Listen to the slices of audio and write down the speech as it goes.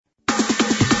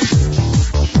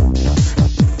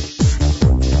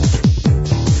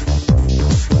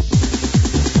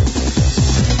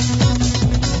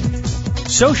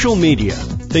Social media,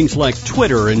 things like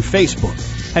Twitter and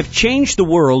Facebook, have changed the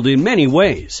world in many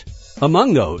ways.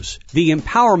 Among those, the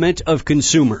empowerment of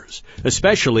consumers,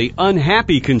 especially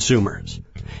unhappy consumers.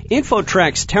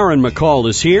 InfoTrack's Taryn McCall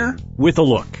is here with a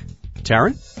look.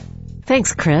 Taryn?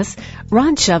 Thanks, Chris.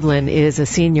 Ron Shevlin is a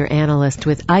senior analyst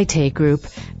with IT Group,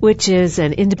 which is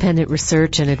an independent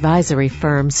research and advisory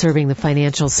firm serving the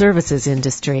financial services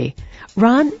industry.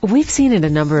 Ron, we've seen it a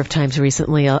number of times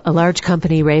recently. A large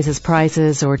company raises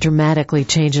prices or dramatically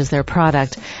changes their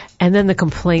product, and then the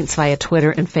complaints via Twitter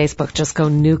and Facebook just go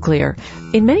nuclear.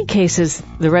 In many cases,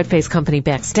 the red-faced company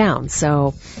backs down.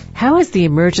 So how has the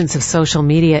emergence of social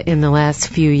media in the last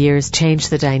few years changed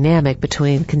the dynamic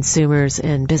between consumers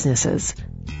and businesses?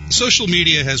 Social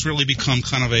media has really become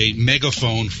kind of a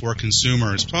megaphone for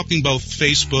consumers. Talking both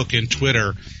Facebook and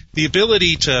Twitter, the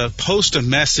ability to post a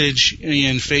message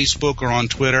in Facebook or on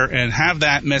Twitter and have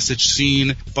that message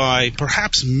seen by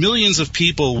perhaps millions of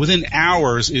people within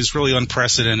hours is really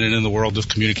unprecedented in the world of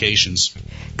communications.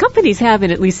 Companies have,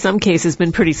 in at least some cases,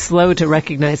 been pretty slow to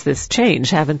recognize this change,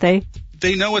 haven't they?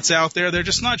 They know it's out there. They're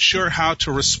just not sure how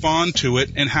to respond to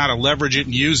it and how to leverage it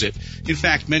and use it. In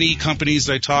fact, many companies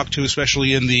that I talk to,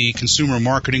 especially in the consumer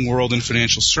marketing world and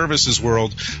financial services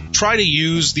world, try to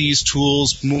use these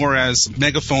tools more as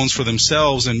megaphones for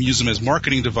themselves and use them as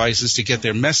marketing devices to get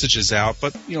their messages out.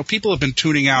 But, people have been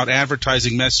tuning out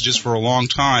advertising messages for a long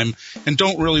time and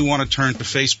don't really want to turn to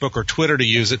Facebook or Twitter to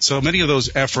use it. So many of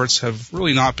those efforts have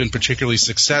really not been particularly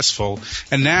successful.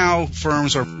 And now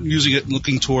firms are using it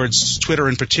looking towards Twitter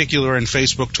in particular and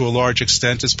Facebook to a large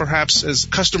extent as perhaps as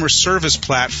customer service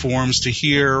platforms to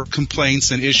hear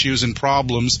complaints and issues and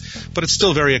problems, but it's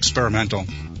still very experimental.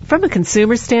 From a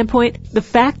consumer standpoint, the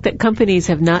fact that companies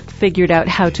have not figured out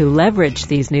how to leverage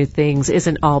these new things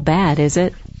isn't all bad, is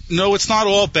it? No, it's not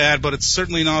all bad, but it's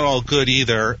certainly not all good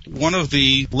either. One of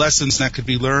the lessons that could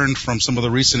be learned from some of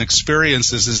the recent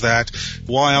experiences is that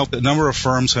while a number of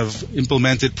firms have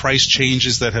implemented price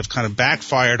changes that have kind of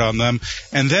backfired on them,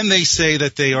 and then they say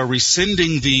that they are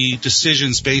rescinding the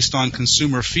decisions based on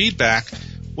consumer feedback,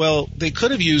 well, they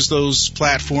could have used those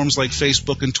platforms like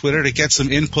Facebook and Twitter to get some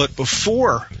input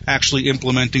before actually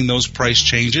implementing those price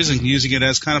changes and using it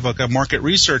as kind of like a market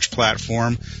research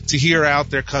platform to hear out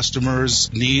their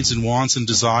customers' needs and wants and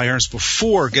desires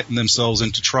before getting themselves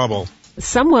into trouble.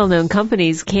 Some well-known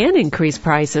companies can increase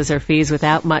prices or fees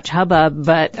without much hubbub,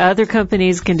 but other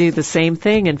companies can do the same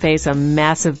thing and face a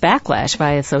massive backlash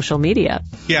via social media.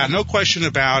 Yeah, no question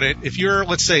about it. If you're,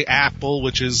 let's say, Apple,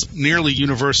 which is nearly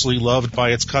universally loved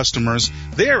by its customers,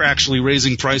 they're actually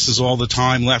raising prices all the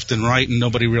time, left and right, and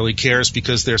nobody really cares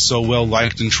because they're so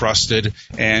well-liked and trusted,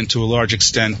 and to a large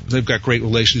extent, they've got great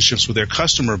relationships with their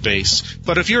customer base.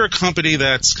 But if you're a company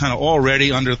that's kind of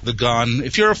already under the gun,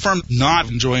 if you're a firm not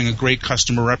enjoying a great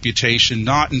customer reputation,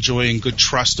 not enjoying good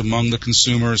trust among the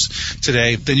consumers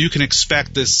today, then you can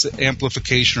expect this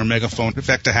amplification or megaphone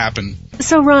effect to happen.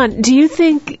 So, Ron, do you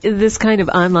think this kind of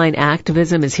online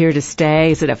activism is here to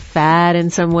stay? Is it a fad in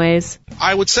some ways?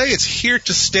 I would say it's here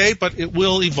to stay, but it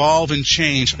will evolve and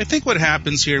change. I think what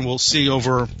happens here, and we'll see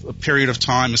over a period of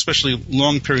time, especially a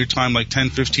long period of time, like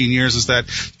 10, 15 years, is that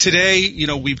today,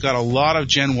 we've got a lot of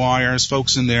Gen Yers,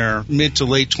 folks in their mid to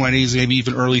late 20s, maybe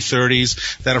even early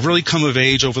 30s, that have really come of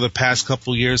age over the past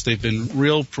couple of years. They've been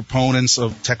real proponents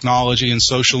of technology and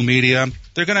social media.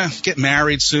 They're going to get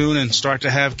married soon and start to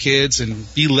have kids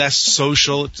and be less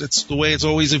social. It's the way it's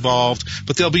always evolved.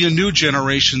 But there'll be a new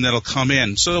generation that'll come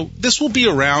in. So this will be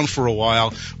around for a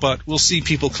while, but we'll see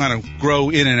people kind of grow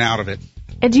in and out of it.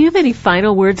 And do you have any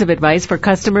final words of advice for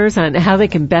customers on how they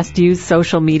can best use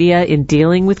social media in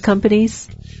dealing with companies?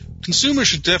 Consumers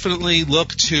should definitely look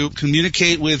to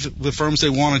communicate with the firms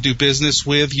they want to do business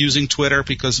with using Twitter,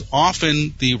 because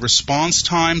often the response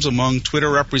times among Twitter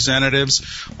representatives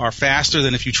are faster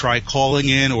than if you try calling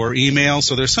in or email.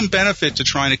 So there's some benefit to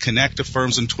trying to connect to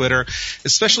firms on Twitter,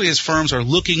 especially as firms are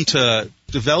looking to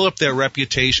develop their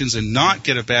reputations and not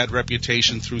get a bad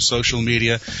reputation through social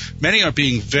media. Many are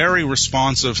being very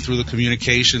responsive through the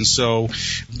communication, so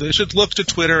they should look to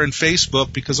Twitter and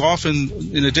Facebook, because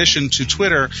often, in addition to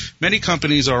Twitter, many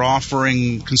companies are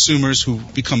offering consumers who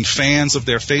become fans of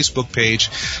their Facebook page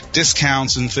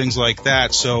discounts and things like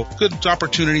that. So good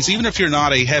opportunities, even if you're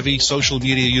not a heavy social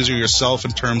media user yourself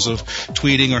in terms of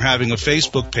tweeting or having a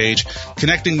Facebook page,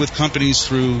 connecting with companies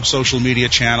through social media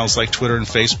channels like Twitter and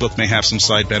Facebook may have some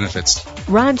side benefits.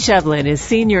 Ron Shevlin is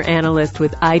senior analyst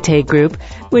with IT Group,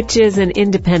 which is an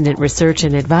independent research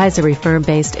and advisory firm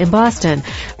based in Boston.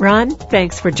 Ron,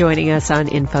 thanks for joining us on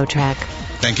InfoTrack.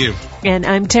 Thank you. And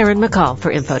I'm Taryn McCall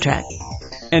for InfoTrack.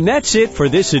 And that's it for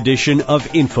this edition of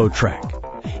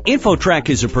InfoTrack. InfoTrack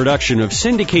is a production of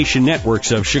Syndication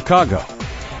Networks of Chicago.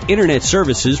 Internet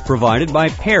services provided by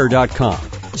Pair.com.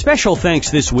 Special thanks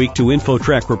this week to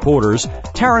InfoTrack reporters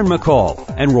Taryn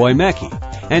McCall and Roy Mackey,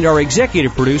 and our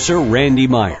executive producer Randy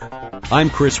Meyer.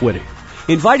 I'm Chris Whitting,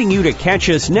 inviting you to catch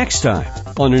us next time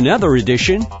on another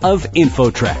edition of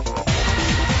InfoTrack.